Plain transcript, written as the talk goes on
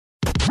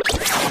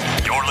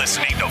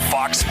listening to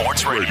Fox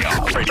Sports Radio.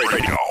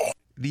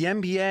 The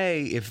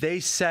NBA, if they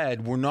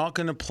said we're not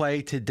going to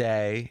play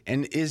today,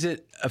 and is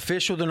it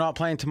official they're not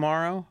playing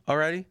tomorrow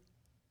already?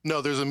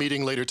 No, there's a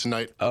meeting later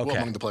tonight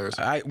among the players.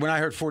 When I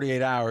heard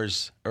 48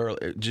 hours,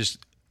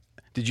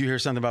 did you hear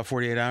something about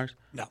 48 hours?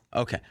 No.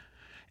 Okay.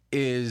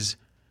 If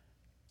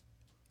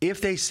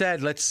they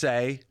said, let's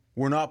say,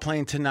 we're not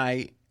playing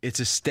tonight, it's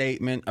a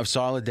statement of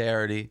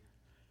solidarity,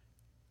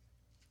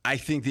 I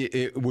think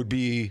it would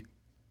be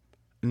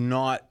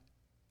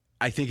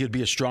it'd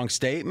be a strong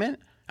statement.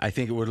 I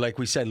think it would, like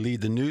we said,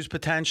 lead the news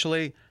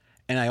potentially.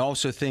 And I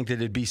also think that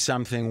it'd be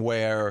something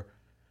where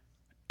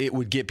it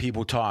would get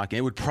people talking.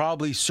 It would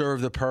probably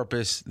serve the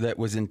purpose that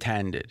was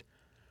intended.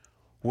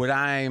 What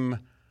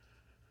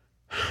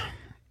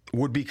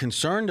would be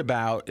concerned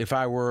about if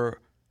I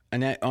were on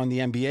the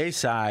NBA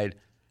side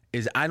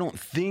is I don't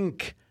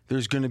think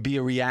there's going to be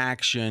a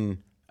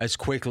reaction as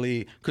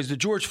quickly, because the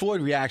George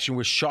Floyd reaction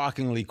was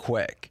shockingly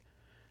quick.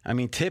 I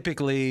mean,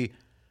 typically,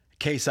 a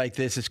case like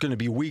this, it's going to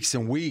be weeks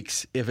and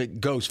weeks if it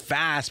goes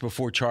fast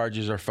before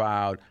charges are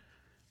filed.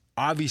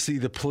 Obviously,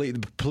 the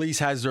police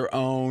has their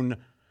own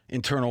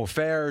internal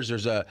affairs.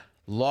 There's a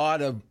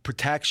lot of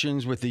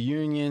protections with the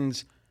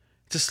unions.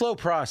 It's a slow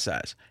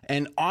process.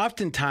 And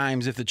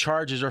oftentimes, if the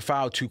charges are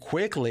filed too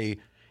quickly,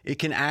 it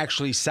can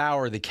actually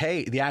sour the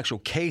case. The actual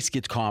case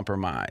gets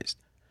compromised.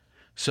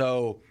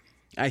 So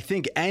I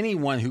think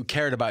anyone who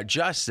cared about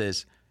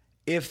justice,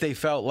 if they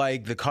felt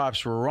like the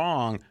cops were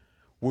wrong,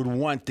 would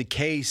want the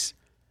case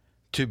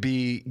to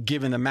be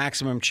given the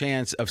maximum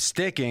chance of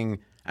sticking,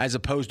 as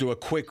opposed to a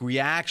quick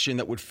reaction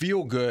that would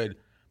feel good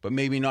but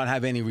maybe not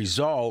have any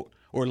result,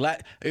 or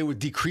it would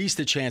decrease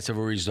the chance of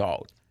a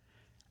result.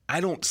 I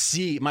don't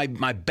see, my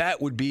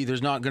bet would be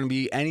there's not going to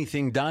be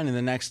anything done in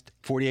the next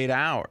 48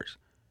 hours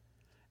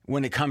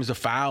when it comes to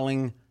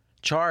filing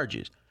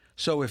charges.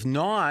 So if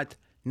not,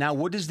 now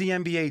what does the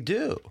NBA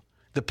do?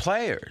 The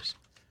players,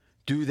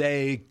 do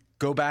they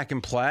go back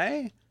and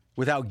play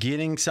without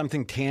getting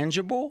something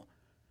tangible?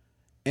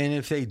 And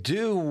if they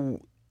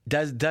do,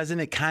 doesn't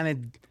it kind of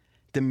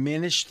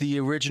diminish the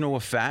original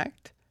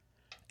effect?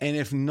 And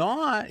if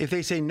not, if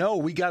they say, no,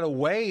 we got to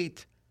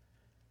wait,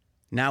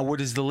 now what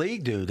does the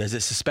league do? Does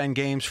it suspend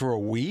games for a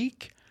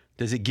week?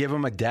 Does it give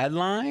them a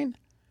deadline?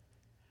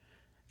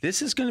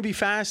 This is going to be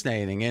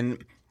fascinating.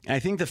 And I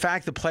think the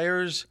fact the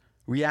players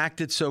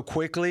reacted so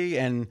quickly,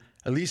 and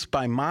at least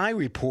by my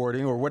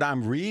reporting or what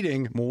I'm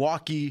reading,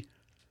 Milwaukee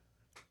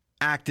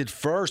acted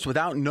first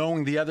without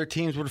knowing the other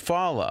teams would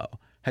follow.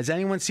 Has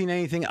anyone seen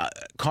anything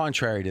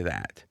contrary to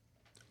that?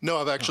 No,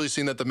 I've actually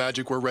seen that the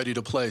Magic were ready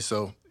to play,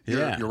 so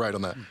you're right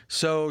on that.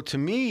 So to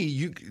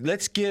me,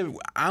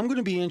 I'm going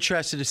to be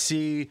interested to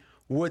see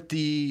what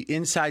the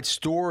inside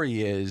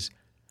story is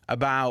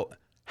about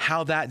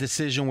how that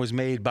decision was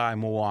made by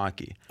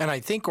Milwaukee. And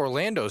I think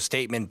Orlando's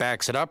statement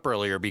backs it up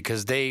earlier,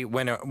 because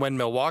when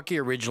Milwaukee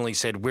originally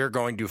said we're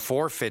going to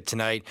forfeit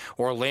tonight,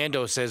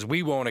 Orlando says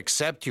we won't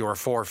accept your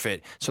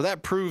forfeit. So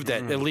that proved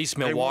that at least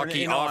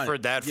Milwaukee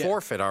offered that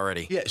forfeit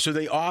already. Yeah, so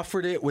they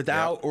offered it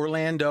without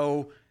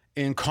Orlando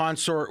in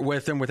consort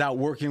with them, without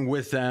working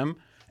with them.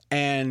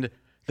 And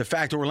the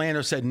fact that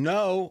Orlando said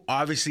no,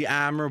 obviously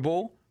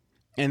admirable.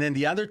 And then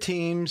the other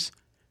teams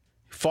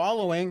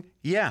following,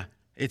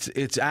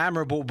 it's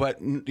admirable, but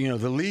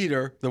the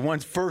leader, the one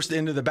first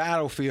into the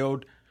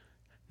battlefield.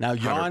 Now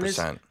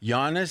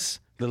Giannis,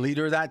 the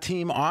leader of that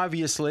team,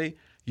 obviously,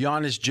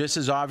 Giannis just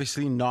as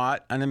obviously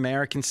not an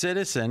American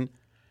citizen.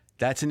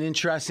 That's an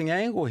interesting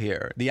angle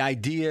here. The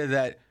idea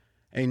that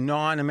a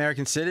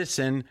non-American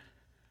citizen,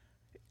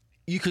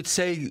 you could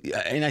say,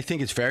 and I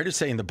think it's fair to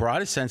say in the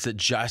broadest sense, that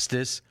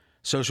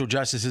social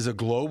justice is a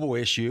global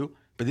issue,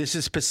 but this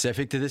is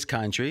specific to this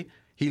country.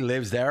 He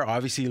lives there.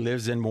 Obviously, he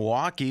lives in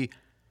Milwaukee.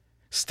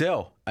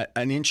 Still,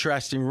 an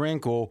interesting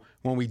wrinkle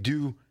when we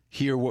do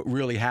hear what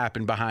really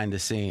happened behind the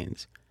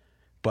scenes.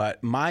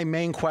 But my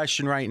main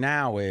question right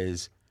now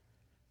is,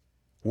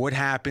 what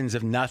happens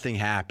if nothing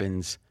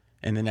happens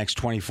in the next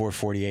 24,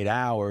 48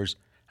 hours?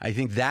 I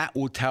think that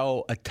will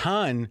tell a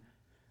ton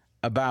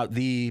about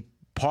the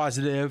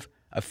positive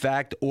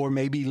effect or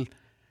maybe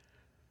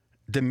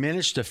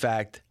diminished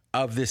effect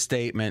of this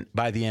statement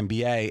by the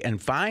NBA.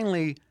 And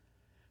finally,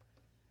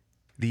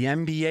 the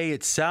NBA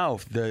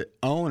itself, the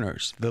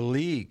owners, the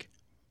league,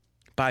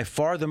 by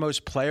far the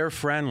most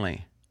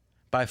player-friendly,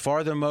 by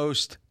far the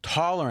most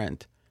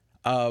tolerant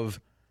of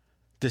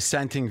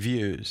dissenting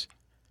views.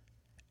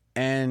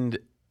 And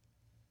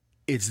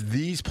it's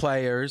these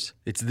players,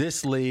 it's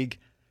this league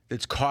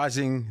that's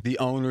causing the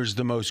owners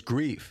the most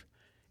grief.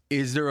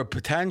 Is there a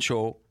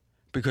potential?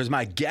 Because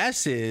my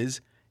guess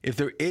is if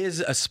there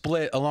is a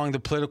split along the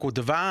political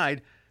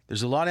divide,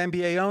 there's a lot of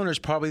NBA owners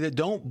probably that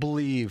don't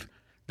believe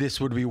this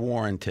would be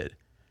warranted.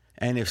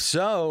 And if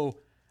so,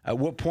 at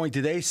what point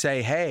do they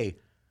say, hey,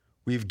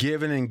 we've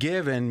given and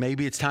given,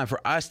 maybe it's time for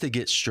us to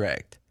get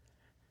strict?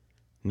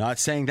 Not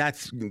saying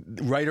that's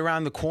right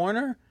around the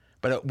corner,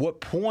 but at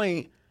what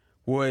point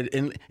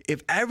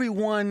if every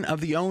one of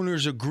the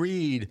owners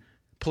agreed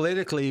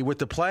politically with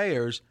the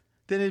players,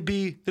 then there'd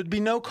be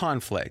no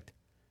conflict.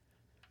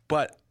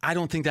 But I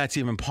don't think that's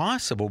even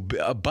possible.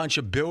 A bunch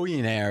of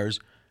billionaires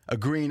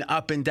agreeing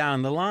up and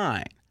down the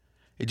line.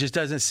 It just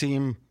doesn't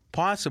seem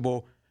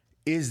possible.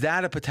 Is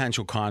that a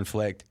potential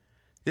conflict?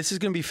 This is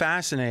going to be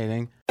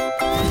fascinating.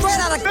 Straight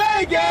out of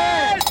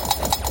Vegas!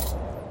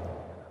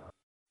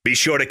 Be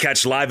sure to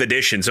catch live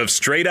editions of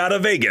Straight Outta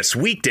Vegas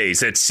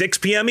weekdays at 6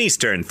 p.m.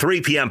 Eastern,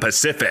 3 p.m.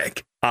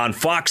 Pacific on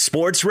Fox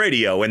Sports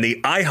Radio and the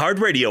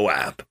iHeartRadio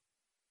app.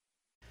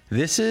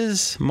 This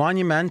is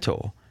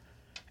monumental.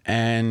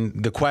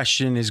 And the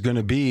question is going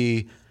to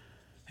be,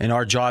 in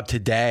our job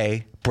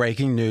today,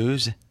 breaking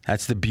news.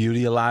 That's the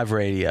beauty of live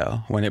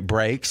radio. When it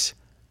breaks,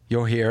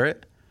 you'll hear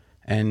it.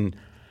 And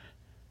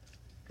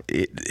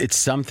it's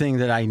something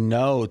that I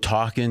know,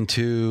 talking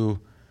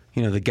to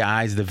the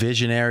guys, the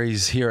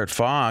visionaries here at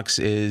Fox,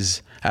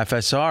 is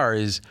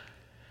FSR, is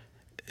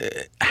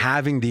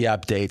having the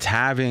updates,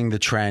 having the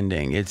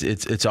trending.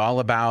 It's all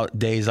about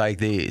days like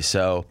these.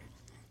 So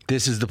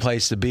this is the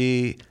place to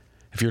be.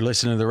 If you're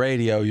listening to the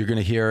radio, you're going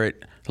to hear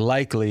it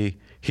likely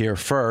here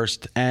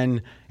first.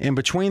 And in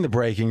between the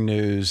breaking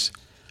news,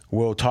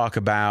 we'll talk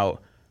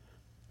about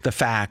the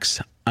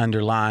facts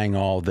underlying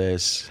all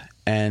this.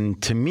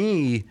 And to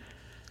me,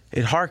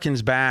 it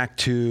harkens back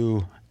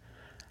to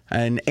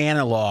an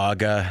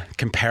analog, a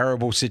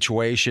comparable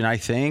situation, I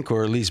think,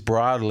 or at least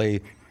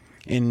broadly,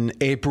 in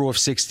April of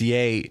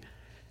 '68,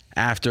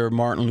 after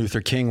Martin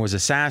Luther King was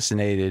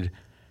assassinated,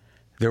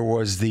 there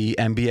was the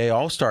NBA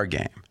All-Star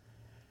Game.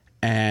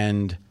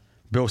 And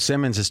Bill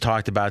Simmons has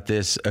talked about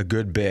this a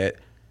good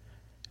bit,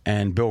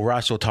 and Bill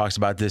Russell talks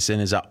about this in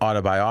his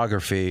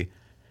autobiography,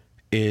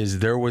 is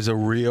there was a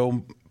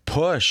real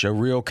push, a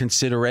real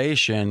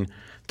consideration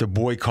to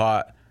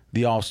boycott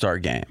the All-Star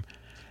Game.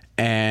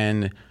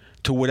 And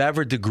to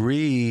whatever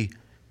degree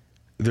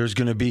there's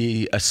going to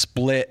be a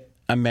split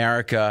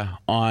America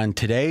on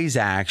today's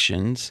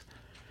actions,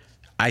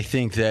 I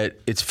think that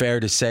it's fair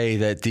to say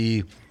that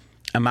the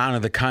amount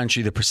of the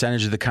country, the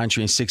percentage of the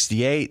country in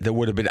 '68 that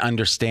would have been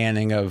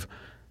understanding of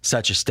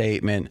such a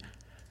statement,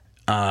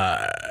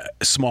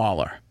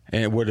 smaller.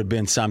 And it would have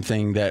been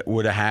something that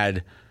would have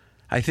had,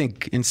 I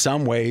think, in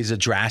some ways, a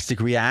drastic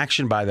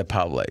reaction by the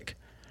public.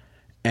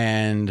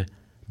 And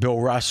Bill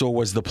Russell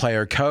was the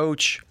player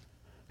coach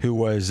who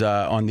was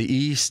on the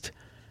East,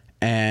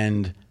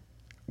 and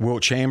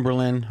Wilt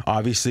Chamberlain,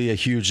 obviously a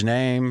huge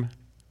name.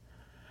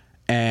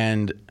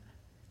 And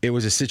it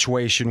was a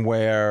situation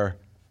where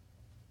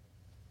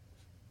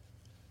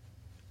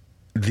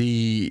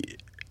there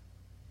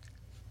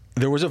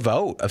was a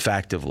vote,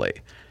 effectively,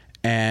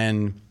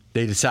 and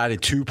they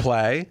decided to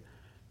play.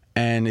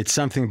 And it's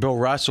something Bill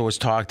Russell has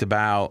talked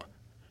about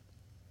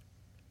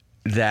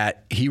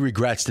that he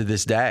regrets to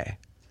this day.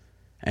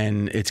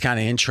 And it's kind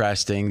of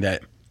interesting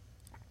that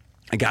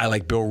a guy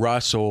like Bill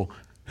Russell,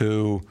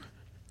 who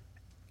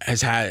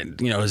has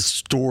had, as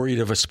storied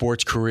of a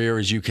sports career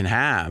as you can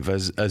have,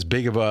 as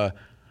big of a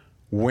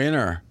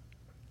winner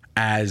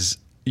as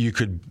you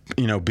could,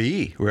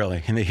 be,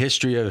 really, in the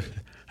history of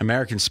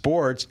American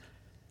sports.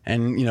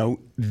 And,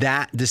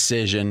 that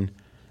decision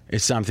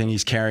is something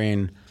he's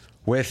carrying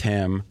with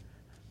him,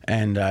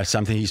 and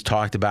something he's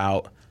talked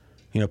about,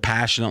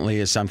 passionately,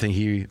 as something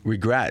he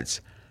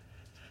regrets.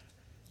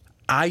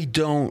 I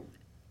don't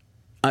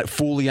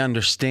fully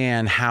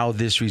understand how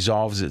this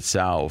resolves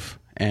itself.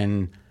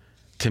 And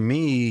to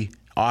me,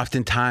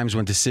 oftentimes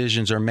when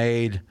decisions are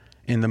made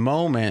in the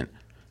moment,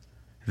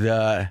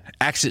 the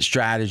exit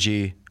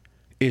strategy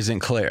isn't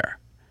clear.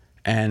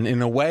 And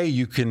in a way,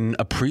 you can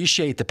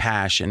appreciate the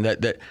passion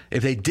that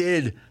if they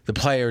did, the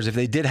players, if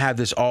they did have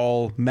this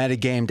all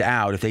metagamed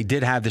out, if they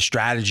did have the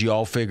strategy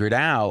all figured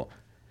out,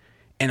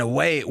 in a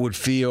way it would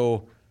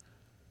feel,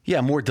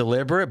 more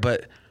deliberate,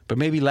 but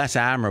maybe less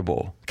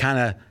admirable. Kind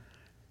of,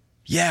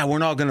 we're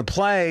not going to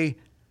play.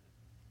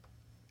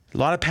 A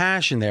lot of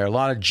passion there, a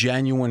lot of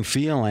genuine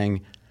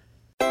feeling.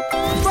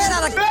 Straight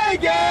out of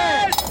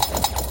Vegas!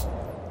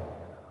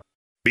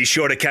 Be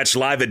sure to catch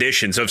live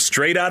editions of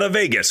Straight Outta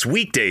Vegas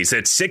weekdays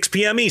at 6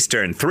 p.m.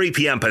 Eastern, 3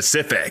 p.m.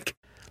 Pacific.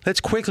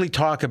 Let's quickly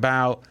talk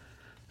about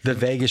the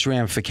Vegas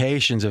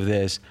ramifications of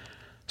this.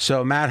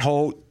 So Matt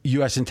Holt,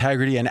 U.S.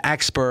 Integrity, an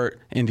expert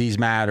in these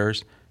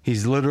matters.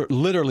 He's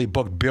literally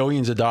booked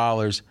billions of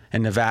dollars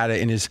in Nevada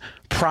in his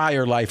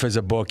prior life as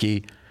a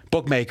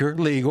bookmaker,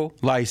 legal,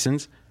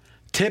 license.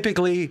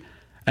 Typically,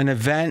 an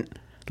event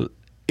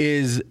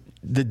is,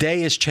 the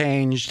day is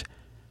changed.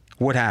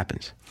 What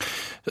happens?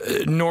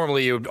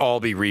 Normally, it would all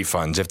be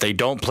refunds. If they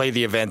don't play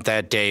the event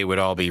that day, it would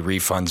all be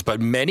refunds.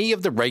 But many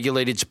of the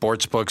regulated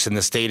sports books in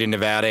the state of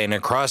Nevada and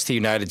across the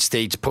United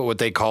States put what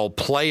they call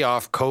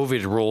playoff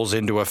COVID rules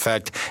into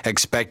effect,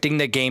 expecting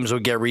that games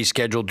would get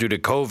rescheduled due to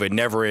COVID,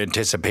 never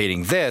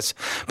anticipating this.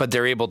 But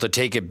they're able to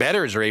take it,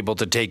 bettors are able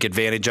to take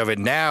advantage of it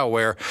now,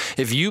 where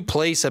if you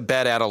place a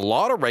bet at a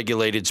lot of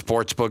regulated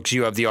sports books,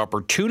 you have the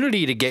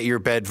opportunity to get your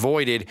bet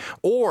voided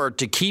or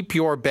to keep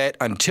your bet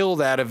until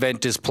that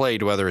event is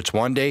played, whether it's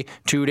 1 day,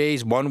 2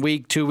 days, 1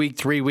 week, 2 weeks,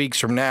 3 weeks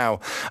from now.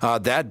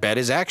 That bet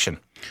is action.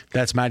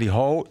 That's Matty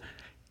Holt.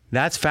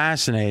 That's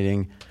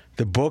fascinating.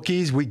 the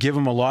bookies, we give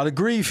them a lot of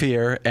grief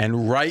here,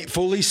 and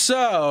rightfully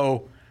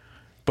so.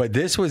 But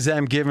this was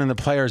them giving the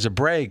players a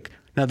break.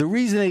 Now, the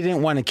reason they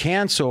didn't want to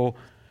cancel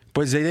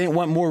was they didn't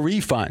want more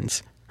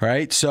refunds,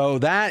 right? So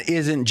that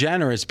isn't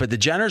generous. But the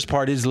generous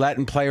part is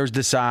letting players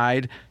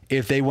decide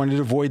if they wanted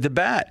to avoid the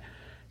bet.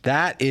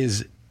 That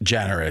is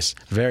generous,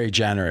 very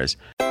generous.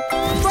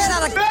 Straight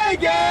out of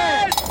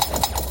Vegas!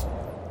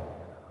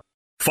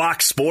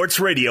 Fox Sports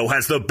Radio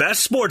has the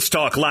best sports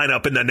talk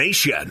lineup in the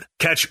nation.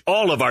 Catch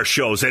all of our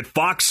shows at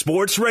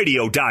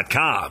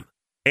foxsportsradio.com.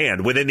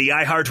 And within the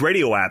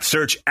iHeartRadio app,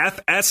 search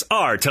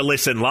FSR to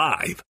listen live.